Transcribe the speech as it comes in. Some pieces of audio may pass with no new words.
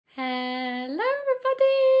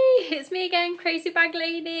it's me again, Crazy Bag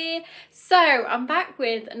Lady. So I'm back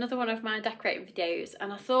with another one of my decorating videos,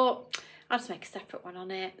 and I thought I'll just make a separate one on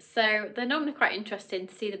it. So they're normally quite interesting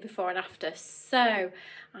to see the before and after. So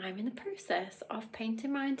I'm in the process of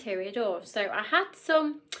painting my interior doors. So I had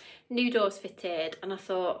some new doors fitted and I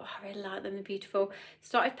thought, oh, I really like them, they're beautiful.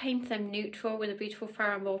 Started painting them neutral with a beautiful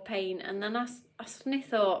Farrow paint, and then I suddenly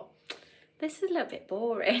thought, this is a little bit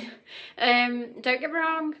boring. Don't get me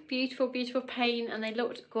wrong, beautiful, beautiful paint, and they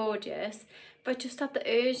looked gorgeous, but I just had the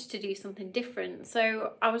urge to do something different.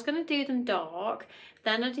 So I was going to do them dark,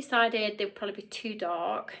 then I decided they would probably be too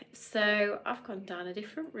dark, so I've gone down a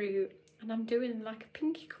different route and I'm doing like a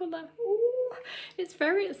pinky colour. Ooh, it's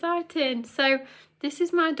very exciting. So this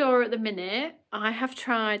is my door at the minute. I have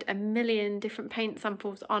tried a million different paint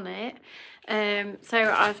samples on it.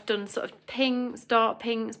 So I've done sort of pinks, dark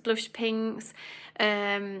pinks, blush pinks.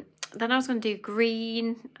 Then I was going to do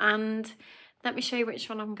green, and let me show you which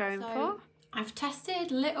one I'm going for. I've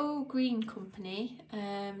tested Little Green Company,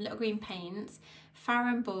 Little Green Paints,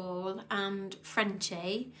 Farrow Ball and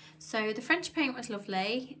Frenchy. So the French paint was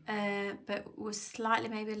lovely, but was slightly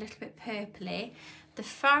maybe a little bit purpley. The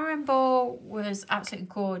Farrow Ball was absolutely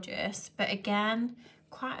gorgeous, but again,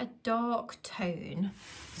 quite a dark tone.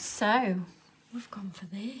 So we've gone for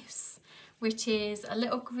this, which is a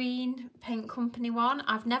Little Green Paint Company one.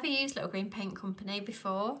 I've never used Little Green Paint Company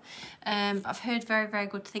before. I've heard very, very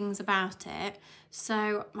good things about it.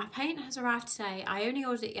 So my paint has arrived today. I only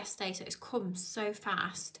ordered it yesterday, so it's come so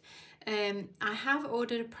fast. I have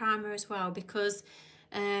ordered a primer as well because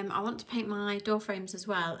I want to paint my door frames as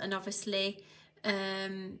well, and obviously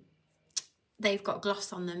they've got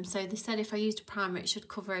gloss on them, so they said if I used a primer it should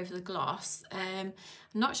cover over the gloss. I'm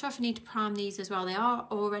not sure if I need to prime these as well. They are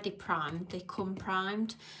already primed, they come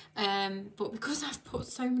primed, but because I've put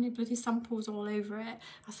so many bloody samples all over it,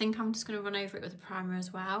 I think I'm just going to run over it with a primer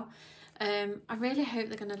as well. I really hope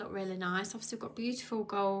they're going to look really nice. Obviously I've got beautiful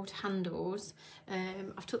gold handles.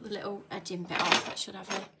 I've took the little edging bit off, that should have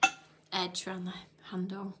an edge around the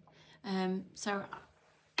handle. So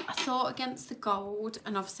I thought against the gold,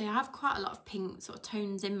 and obviously I have quite a lot of pink sort of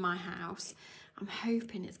tones in my house. I'm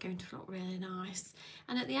hoping it's going to look really nice.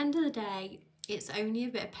 And at the end of the day, it's only a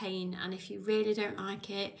bit of paint, and if you really don't like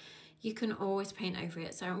it, you can always paint over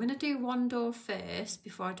it. So I'm going to do one door first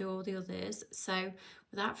before I do all the others. So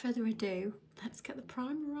without further ado, let's get the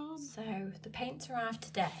primer on. So the paints arrived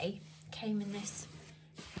today, came in this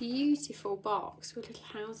beautiful box with little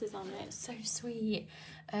houses on it, so sweet.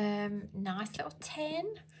 Nice little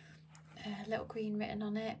tin, Little Green written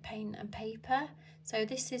on it, paint and paper. So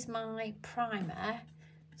this is my primer.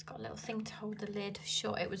 It's got a little thing to hold the lid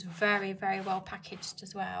shut. It was very, very well packaged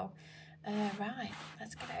as well. Right,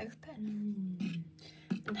 let's get it open.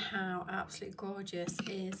 And how absolutely gorgeous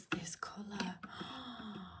is this colour?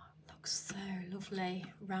 Looks so lovely.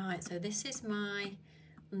 Right, so this is my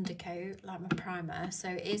undercoat, like my primer, so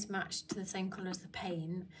it is matched to the same colour as the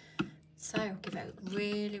paint. So give it a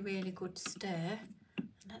really, really good stir,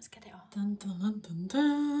 and let's get it on. Dun, dun, dun, dun,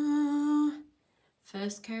 dun.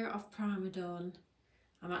 First coat of primer done.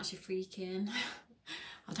 I'm actually freaking.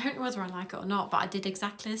 I don't know whether I like it or not, but I did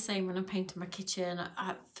exactly the same when I painted my kitchen.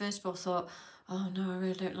 I first of all thought, oh no, I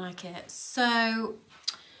really don't like it. So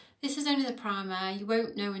this is only the primer. You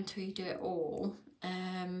won't know until you do it all.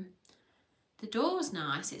 The door's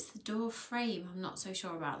nice, it's the door frame I'm not so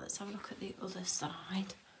sure about. Let's have a look at the other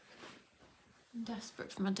side. I'm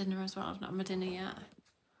desperate for my dinner as well, I've not had my dinner yet.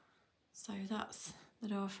 So that's the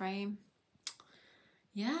door frame.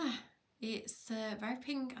 Yeah, it's very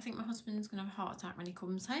pink. I think my husband's going to have a heart attack when he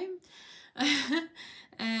comes home.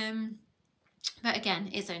 But again,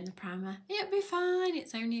 it's only the primer. It'll be fine,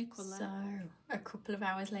 it's only a colour. So, a couple of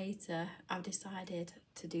hours later, I've decided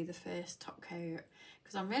to do the first top coat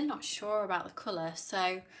because I'm really not sure about the colour, so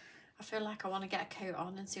I feel like I want to get a coat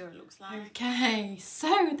on and see what it looks like. Okay,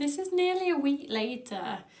 so this is nearly a week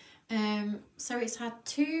later. So it's had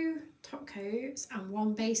 2 top coats and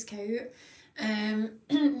 1 base coat. Me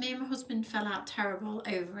and my husband fell out terrible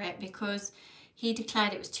over it because he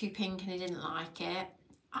declared it was too pink and he didn't like it.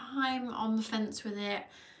 I'm on the fence with it.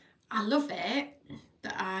 I love it,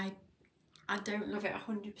 but I don't love it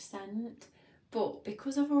 100%. But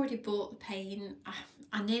because I've already bought the paint,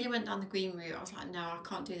 I nearly went down the green route. I was like, no, I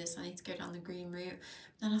can't do this. I need to go down the green route.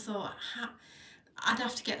 Then I thought, I'd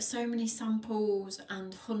have to get so many samples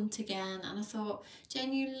and hunt again. And I thought,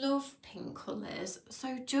 Jane, you love pink colours,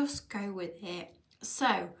 so just go with it.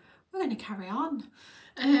 So we're going to carry on.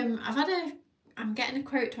 I'm getting a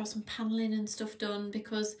quote to have some panelling and stuff done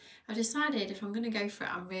because I've decided if I'm going to go for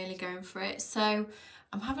it, I'm really going for it. So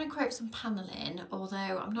I'm having a quote some panelling, although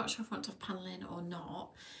I'm not sure if I want to have panelling or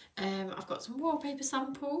not. I've got some wallpaper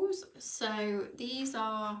samples, so these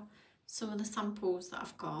are some of the samples that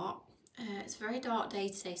I've got. It's a very dark day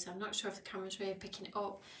today, so I'm not sure if the camera's really picking it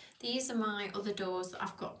up. These are my other doors that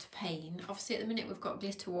I've got to paint. Obviously at the minute we've got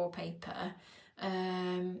glitter wallpaper,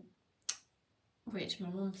 which my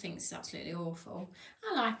mum thinks is absolutely awful.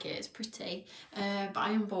 I like it, it's pretty, but I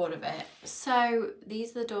am bored of it. So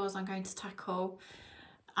these are the doors I'm going to tackle.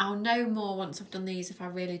 I'll know more once I've done these if I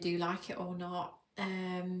really do like it or not.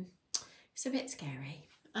 It's a bit scary.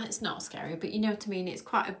 It's not scary, but you know what I mean, it's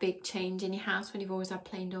quite a big change in your house when you've always had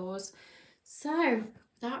plain doors. So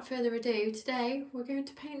without further ado, today we're going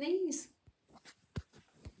to paint these.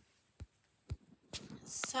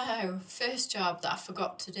 So first job that I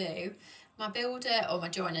forgot to do, my builder or my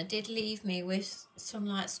joiner did leave me with some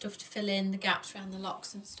like stuff to fill in the gaps around the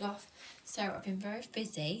locks and stuff. So I've been very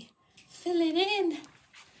busy filling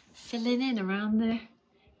in around the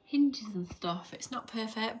hinges and stuff. It's not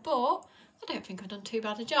perfect, but I don't think I've done too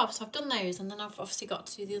bad a job. So I've done those, and then I've obviously got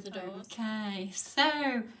to do the other doors. Okay,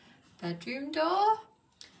 so bedroom door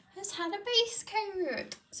has had a base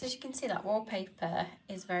coat. So as you can see, that wallpaper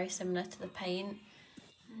is very similar to the paint.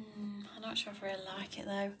 I'm not sure if I really like it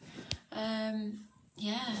though.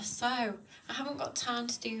 Yeah, so I haven't got time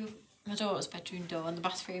to do my daughter's bedroom door and the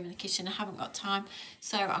bathroom and the kitchen. I haven't got time,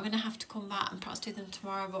 so I'm going to have to come back and perhaps do them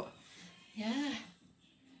tomorrow. But yeah,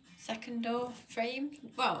 second door frame,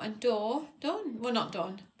 well, and door done. Well, not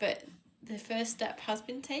done, but the first step has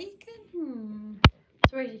been taken.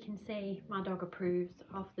 So as you can see, my dog approves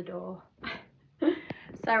of the door.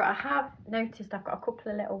 So I have noticed I've got a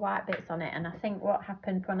couple of little white bits on it, and I think what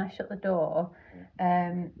happened when I shut the door,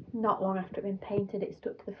 not long after it had been painted, it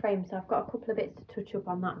stuck to the frame. So I've got a couple of bits to touch up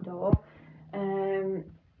on that door.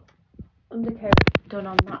 Undercoat done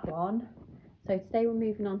on that one. So today we're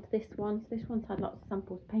moving on to this one. So this one's had lots of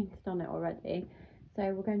samples painted on it already. So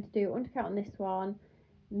we're going to do undercoat on this one,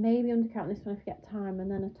 maybe undercoat on this one if we get time,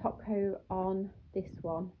 and then a top coat on this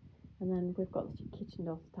one. And then we've got the kitchen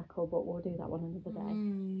door to tackle, but we'll do that one another day.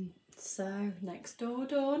 So next door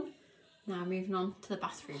done. Now moving on to the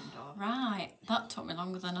bathroom door. Right, that took me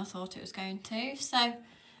longer than I thought it was going to. So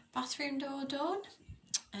bathroom door done.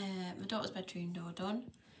 My daughter's bedroom door done.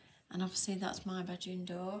 And obviously that's my bedroom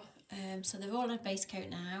door. So they've all had base coat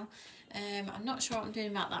now. I'm not sure what I'm doing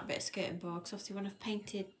about that bit of skirting board, because obviously when I've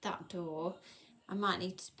painted that door, I might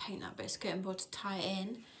need to paint that bit of skirting board to tie it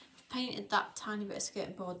in. Painted that tiny bit of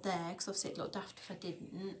skirting board there because obviously it looked daft if I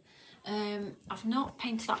didn't. I've not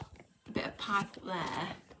painted that bit of pipe up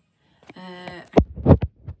there,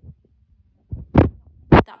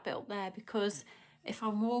 that bit up there, because if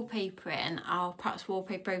I'm wallpapering, I'll perhaps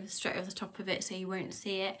wallpaper over straight over the top of it so you won't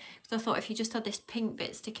see it, because I thought if you just had this pink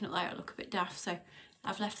bit sticking up there it'll look a bit daft, so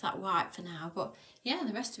I've left that white for now. But yeah,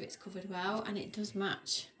 the rest of it's covered well, and it does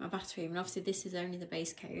match my bathroom, and obviously this is only the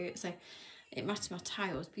base coat, so it matches my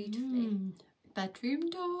tiles beautifully. Bedroom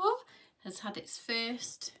door has had its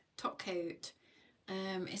first top coat.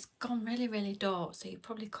 It's gone really, really dark, so you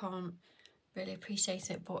probably can't really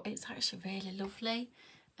appreciate it, but it's actually really lovely.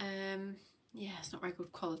 Yeah, it's not very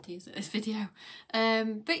good quality, is it, this video?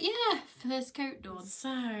 But yeah, first coat done.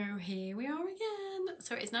 So here we are again.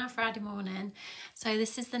 So it's now Friday morning. So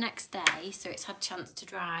this is the next day, so it's had a chance to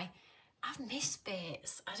dry. I've missed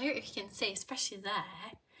bits. I don't know if you can see, especially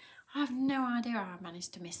there. I have no idea how I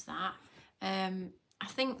managed to miss that. I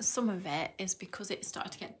think some of it is because it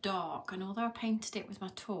started to get dark, and although I painted it with my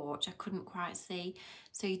torch, I couldn't quite see.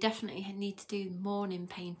 So you definitely need to do morning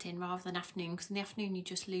painting rather than afternoon, because in the afternoon you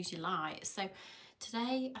just lose your light. So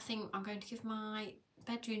today I think I'm going to give my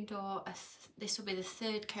bedroom door, this will be the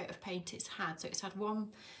third coat of paint it's had. So it's had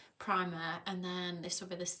one primer, and then this will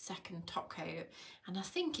be the second top coat, and I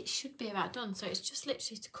think it should be about done. So it's just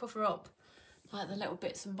literally to cover up like the little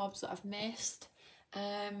bits and bobs that I've missed.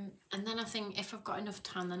 And then I think if I've got enough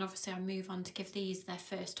time, then obviously I'll move on to give these their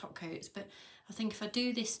first top coats. But I think if I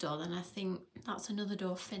do this door, then I think that's another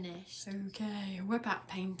door finished. Okay, we're back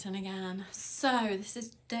painting again. So this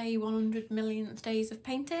is day 100 millionth days of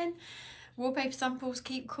painting. Wallpaper samples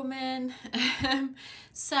keep coming.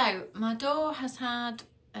 So my door has had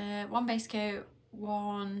one base coat,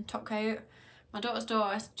 one top coat. My daughter's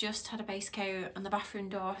door has just had a base coat, and the bathroom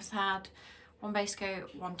door has had one base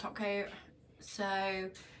coat, one top coat.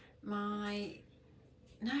 So no,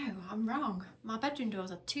 I'm wrong. My bedroom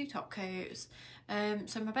doors had two top coats.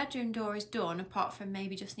 So my bedroom door is done, apart from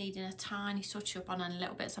maybe just needing a tiny touch up on any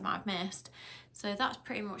little bits I might have missed. So that's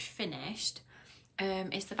pretty much finished.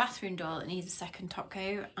 it's the bathroom door that needs a second top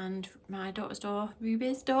coat, and my daughter's door,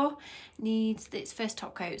 Ruby's door, needs its first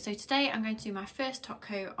top coat. So today I'm going to do my first top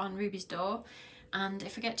coat on Ruby's door, and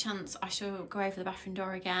if I get a chance I shall go over the bathroom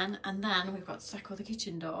door again, and then we've got to tackle the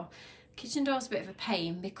kitchen door. Kitchen door's a bit of a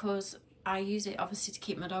pain because I use it obviously to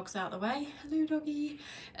keep my dogs out of the way. Hello doggy.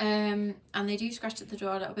 And they do scratch at the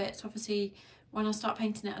door a little bit, so obviously when I start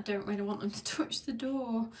painting it I don't really want them to touch the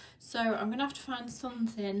door, so I'm gonna have to find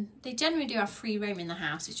something. They generally do have free roam in the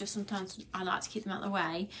house, it's just sometimes I like to keep them out of the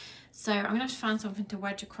way, so I'm gonna have to find something to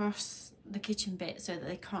wedge across the kitchen bit so that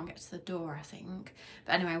they can't get to the door, I think.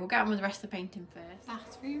 But anyway, we'll get on with the rest of the painting first.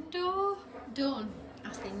 Bathroom door done, I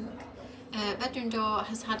think. Bedroom door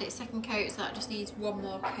has had its second coat, so that just needs one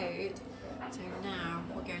more coat. So now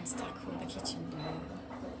we're going to tackle the kitchen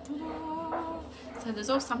door. So there's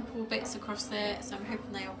all sample bits across there, so I'm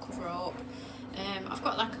hoping they all cover up. I've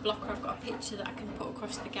got like a blocker, I've got a picture that I can put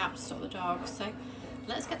across the gaps to stop the dogs. So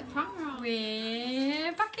let's get the primer on.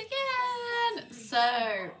 We're back again.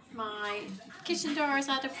 So my kitchen door has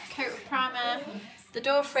had a coat of primer. The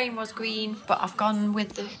door frame was green, but I've gone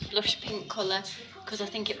with the blush pink colour because I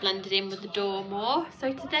think it blended in with the door more.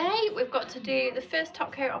 So today we've got to do the first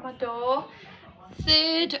top coat on my door,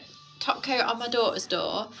 third top coat on my daughter's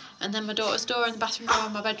door, and then my daughter's door and the bathroom door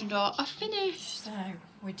and my bedroom door are finished. So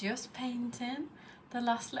we're just painting the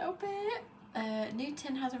last little bit. New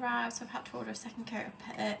tin has arrived, so I've had to order a second coat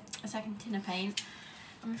of a second tin of paint.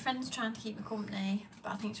 And my friend's trying to keep me company,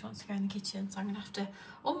 but I think she wants to go in the kitchen, so I'm gonna have to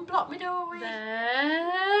unblock my doorway.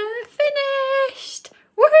 They're finished!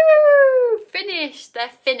 Woohoo! Finished! They're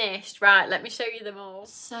finished. Right, let me show you them all.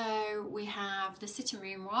 So we have the sitting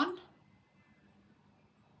room one,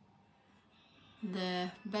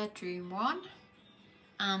 the bedroom one,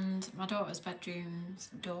 and my daughter's bedroom's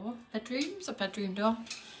door. Bedroom door.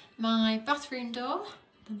 My bathroom door.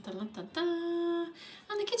 Dun, dun, dun, dun, dun.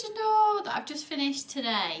 And the kitchen door that I've just finished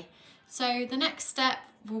today. So the next step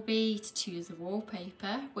will be to choose the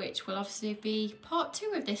wallpaper, which will obviously be part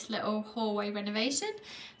 2 of this little hallway renovation.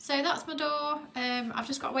 So that's my door. I've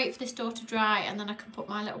just got to wait for this door to dry, and then I can put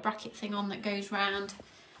my little bracket thing on that goes round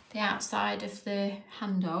the outside of the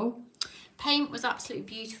handle. Paint was absolutely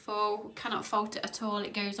beautiful, cannot fault it at all.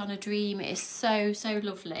 It goes on a dream. It is so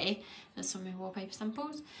lovely. There's some of my wallpaper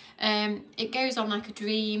samples. It goes on like a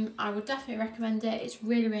dream. I would definitely recommend it. It's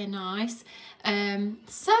really nice. So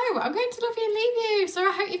I'm going to love you and leave you. So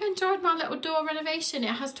I hope you've enjoyed my little door renovation.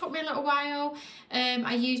 It has took me a little while.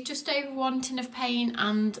 I used just over 1 tin of paint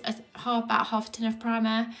and about half a tin of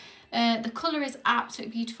primer. The colour is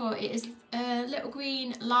absolutely beautiful. It is a little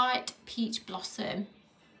green light peach blossom,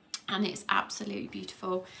 and it's absolutely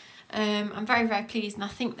beautiful. I'm very pleased, and I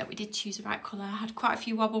think that we did choose the right colour. I had quite a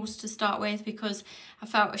few wobbles to start with because I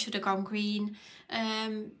felt I should have gone green,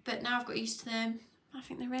 but now I've got used to them. I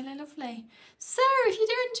think they're really lovely. So if you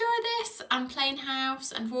do enjoy this and playing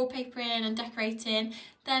house and wallpapering and decorating,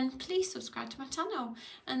 then please subscribe to my channel,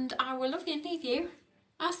 and I will love you and leave you.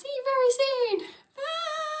 I'll see you very soon.